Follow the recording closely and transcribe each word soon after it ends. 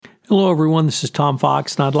Hello, everyone. This is Tom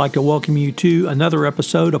Fox, and I'd like to welcome you to another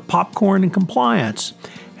episode of Popcorn and Compliance,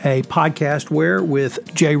 a podcast where,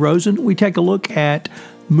 with Jay Rosen, we take a look at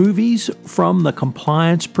movies from the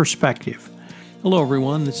compliance perspective. Hello,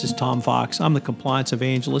 everyone. This is Tom Fox. I'm the compliance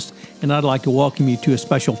evangelist, and I'd like to welcome you to a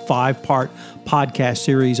special 5-part podcast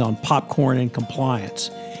series on popcorn and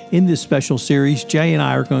compliance. In this special series, Jay and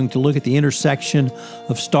I are going to look at the intersection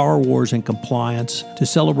of Star Wars and compliance to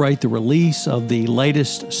celebrate the release of the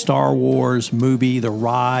latest Star Wars movie, The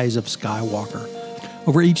Rise of Skywalker.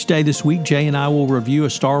 Over each day this week, Jay and I will review a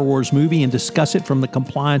Star Wars movie and discuss it from the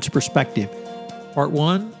compliance perspective. Part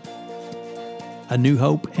 1, A New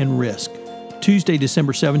Hope and Risk. Tuesday,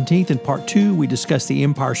 December 17th, in Part 2, we discuss The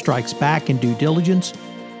Empire Strikes Back and Due Diligence.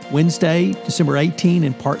 Wednesday, December 18,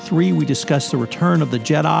 in Part 3, we discuss the return of the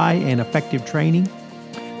Jedi and effective training.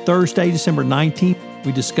 Thursday, December 19th,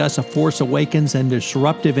 we discuss A Force Awakens and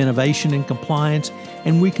disruptive innovation in compliance.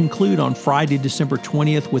 And we conclude on Friday, December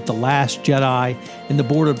 20th, with The Last Jedi and the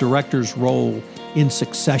Board of Directors' role in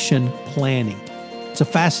succession planning. It's a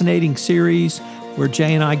fascinating series where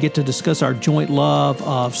Jay and I get to discuss our joint love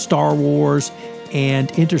of Star Wars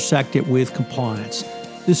and intersect it with compliance.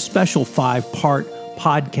 This special 5-part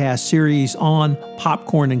podcast series on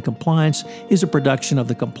popcorn and compliance is a production of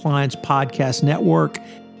the Compliance Podcast Network.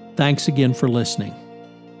 Thanks again for listening.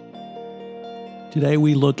 Today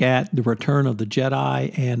we look at the return of the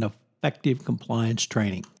Jedi and effective compliance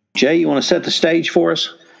training. Jay, you want to set the stage for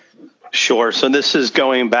us? Sure. So this is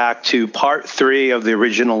going back to Part 3 of the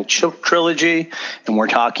original trilogy, and we're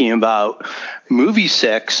talking about Movie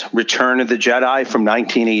 6, Return of the Jedi from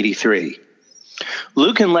 1983.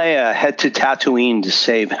 Luke and Leia head to Tatooine to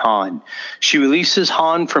save Han. She releases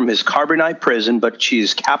Han from his carbonite prison, but she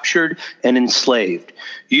is captured and enslaved.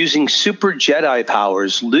 Using super Jedi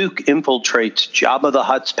powers, Luke infiltrates Jabba the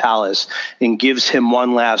Hutt's palace and gives him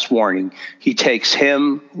one last warning. He takes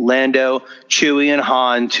him, Lando, Chewie, and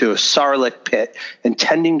Han to a Sarlacc pit,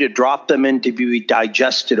 intending to drop them in to be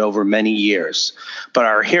digested over many years. But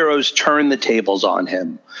our heroes turn the tables on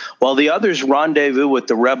him. While the others rendezvous with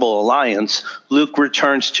the Rebel Alliance, Luke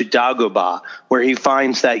returns to Dagobah, where he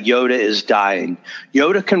finds that Yoda is dying.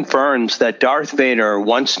 Yoda confirms that Darth Vader,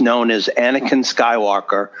 once known as Anakin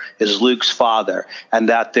Skywalker, is Luke's father, and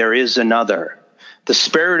that there is another. The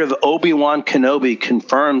spirit of Obi-Wan Kenobi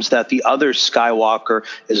confirms that the other Skywalker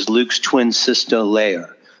is Luke's twin sister,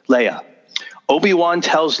 Leia. Obi-Wan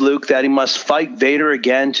tells Luke that he must fight Vader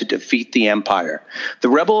again to defeat the Empire. The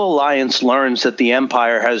Rebel Alliance learns that the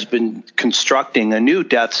Empire has been constructing a new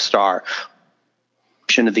Death Star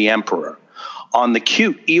of the Emperor. On the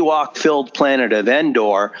cute Ewok-filled planet of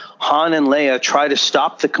Endor, Han and Leia try to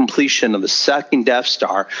stop the completion of the second Death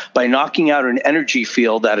Star by knocking out an energy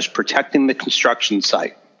field that is protecting the construction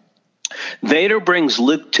site. Vader brings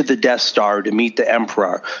Luke to the Death Star to meet the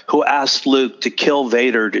Emperor, who asks Luke to kill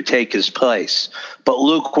Vader to take his place. But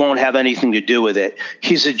Luke won't have anything to do with it.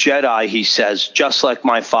 He's a Jedi, he says, just like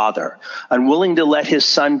my father. Unwilling to let his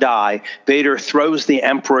son die, Vader throws the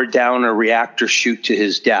Emperor down a reactor chute to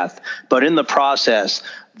his death. But in the process,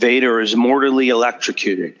 Vader is mortally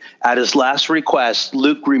electrocuted. At his last request,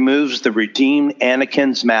 Luke removes the redeemed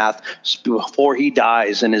Anakin's mask before he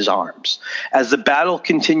dies in his arms. As the battle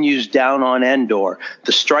continues down on Endor,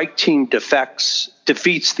 the strike team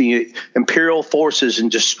defeats the Imperial forces and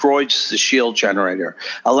destroys the shield generator,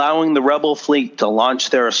 allowing the Rebel fleet to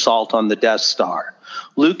launch their assault on the Death Star.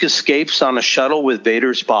 Luke escapes on a shuttle with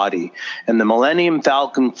Vader's body, and the Millennium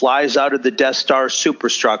Falcon flies out of the Death Star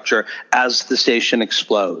superstructure as the station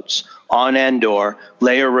explodes. On Endor,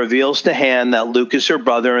 Leia reveals to Han that Luke is her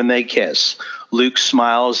brother, and they kiss. Luke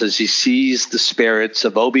smiles as he sees the spirits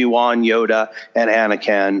of Obi-Wan, Yoda, and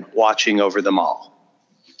Anakin watching over them all.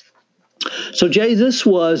 So, Jay, this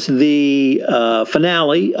was the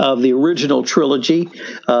finale of the original trilogy,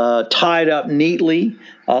 tied up neatly,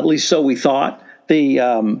 at least so we thought,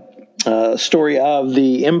 the story of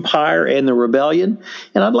the Empire and the Rebellion.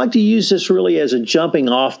 And I'd like to use this really as a jumping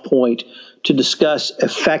off point to discuss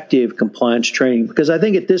effective compliance training, because I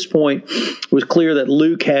think at this point it was clear that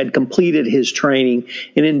Luke had completed his training,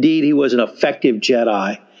 and indeed he was an effective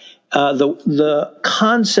Jedi. The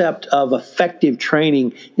concept of effective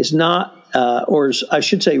training is not, or I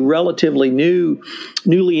should say relatively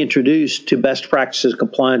newly introduced to best practices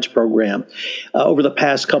compliance program over the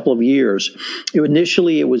past couple of years.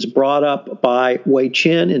 Initially, it was brought up by Wei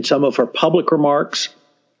Chen in some of her public remarks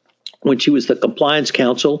when she was the compliance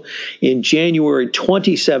counsel. In January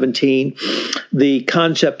 2017, the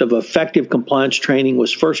concept of effective compliance training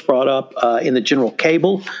was first brought up in the General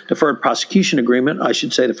Cable Deferred Prosecution Agreement. I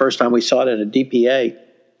should say the first time we saw it in a DPA.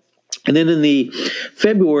 And then in the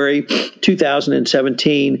February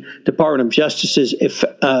 2017 Department of Justice's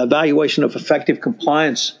evaluation of effective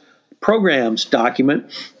compliance programs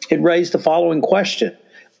document, it raised the following question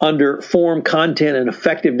under form, content, and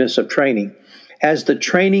effectiveness of training. Has the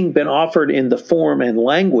training been offered in the form and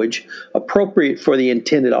language appropriate for the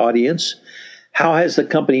intended audience? How has the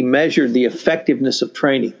company measured the effectiveness of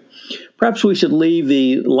training? Perhaps we should leave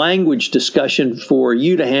the language discussion for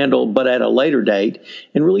you to handle, but at a later date,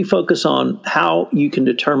 and really focus on how you can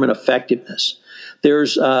determine effectiveness.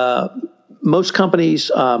 There's most companies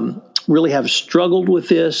really have struggled with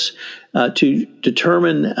this to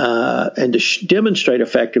determine and to demonstrate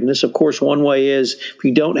effectiveness. Of course, one way is if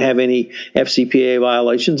you don't have any FCPA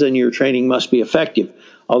violations, then your training must be effective,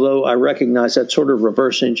 although I recognize that's sort of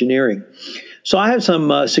reverse engineering. So I have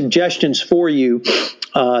some suggestions for you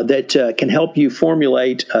that can help you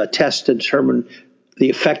formulate tests to determine the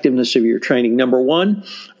effectiveness of your training. Number one,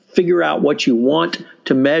 figure out what you want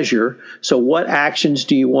to measure. So what actions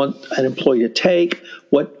do you want an employee to take?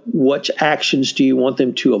 What actions do you want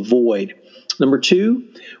them to avoid? Number two,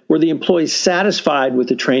 were the employees satisfied with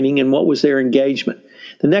the training and what was their engagement?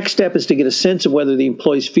 The next step is to get a sense of whether the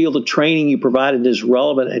employees feel the training you provided is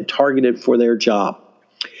relevant and targeted for their job.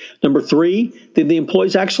 Number three, did the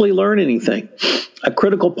employees actually learn anything? A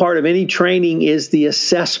critical part of any training is the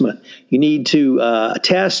assessment. You need to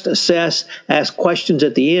test, assess, ask questions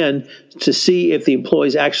at the end to see if the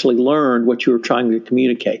employees actually learned what you were trying to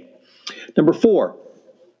communicate. Number four,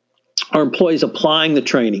 are employees applying the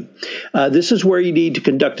training? This is where you need to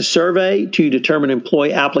conduct a survey to determine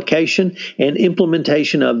employee application and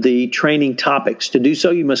implementation of the training topics. To do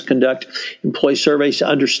so, you must conduct employee surveys to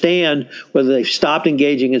understand whether they've stopped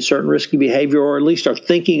engaging in certain risky behavior or at least are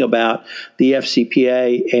thinking about the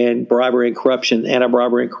FCPA and bribery and corruption,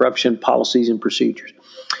 anti-bribery and corruption policies and procedures.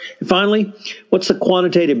 And finally, what's the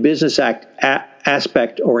quantitative business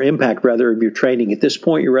aspect or impact, rather, of your training? At this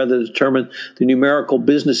point, you're rather to determine the numerical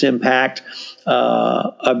business impact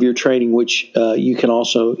of your training, which you can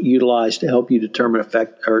also utilize to help you determine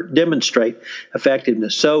demonstrate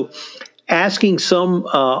effectiveness. So asking some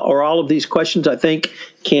or all of these questions, I think,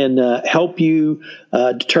 can help you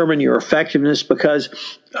determine your effectiveness because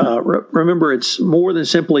remember, it's more than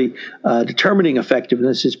simply determining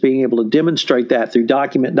effectiveness. It's being able to demonstrate that through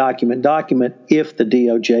document if the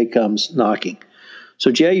DOJ comes knocking. So,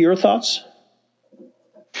 Jay, your thoughts?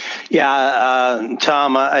 Yeah,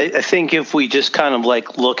 Tom, I think if we just kind of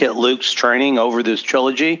like look at Luke's training over this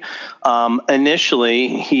trilogy, initially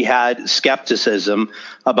he had skepticism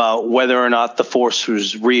about whether or not the force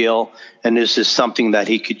was real and is this something that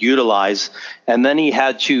he could utilize. And then he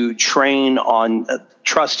had to train on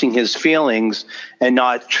trusting his feelings and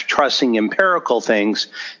not trusting empirical things.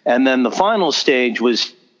 And then the final stage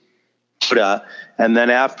was Yoda. And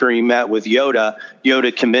then after he met with Yoda,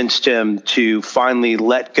 Yoda convinced him to finally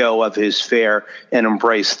let go of his fear and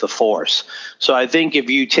embrace the force. So I think if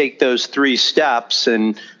you take those three steps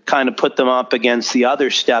and kind of put them up against the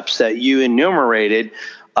other steps that you enumerated,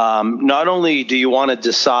 not only do you want to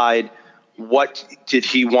decide what did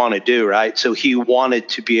he want to do, right? So he wanted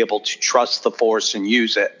to be able to trust the force and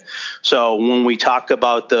use it. So when we talk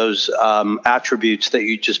about those attributes that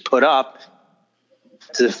you just put up,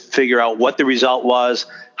 to figure out what the result was,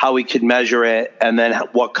 how we could measure it, and then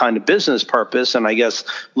what kind of business purpose. And I guess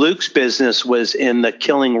Luke's business was in the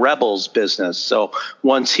killing rebels business. So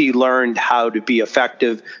once he learned how to be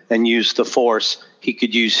effective and use the force, he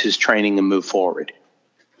could use his training and move forward.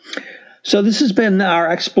 So this has been our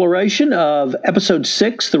exploration of Episode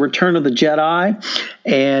 6, The Return of the Jedi,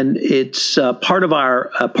 and it's part of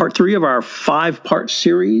our part 3 of our 5-part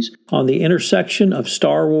series on the intersection of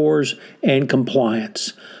Star Wars and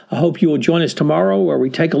compliance. I hope you will join us tomorrow where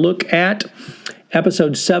we take a look at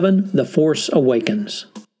Episode 7, The Force Awakens.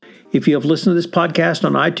 If you have listened to this podcast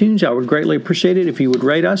on iTunes, I would greatly appreciate it if you would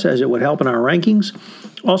rate us, as it would help in our rankings.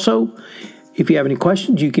 Also, if you have any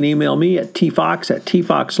questions, you can email me at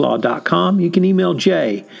tfox@tfoxlaw.com. You can email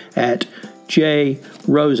Jay at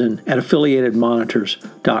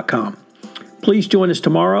jrosen@affiliatedmonitors.com. Please join us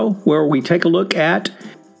tomorrow where we take a look at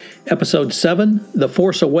Episode 7, The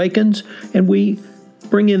Force Awakens, and we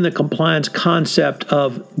bring in the compliance concept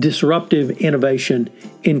of disruptive innovation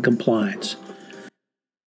in compliance.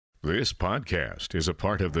 This podcast is a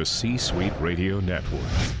part of the C-Suite Radio Network.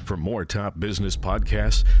 For more top business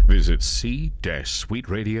podcasts, visit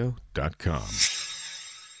c-suiteradio.com.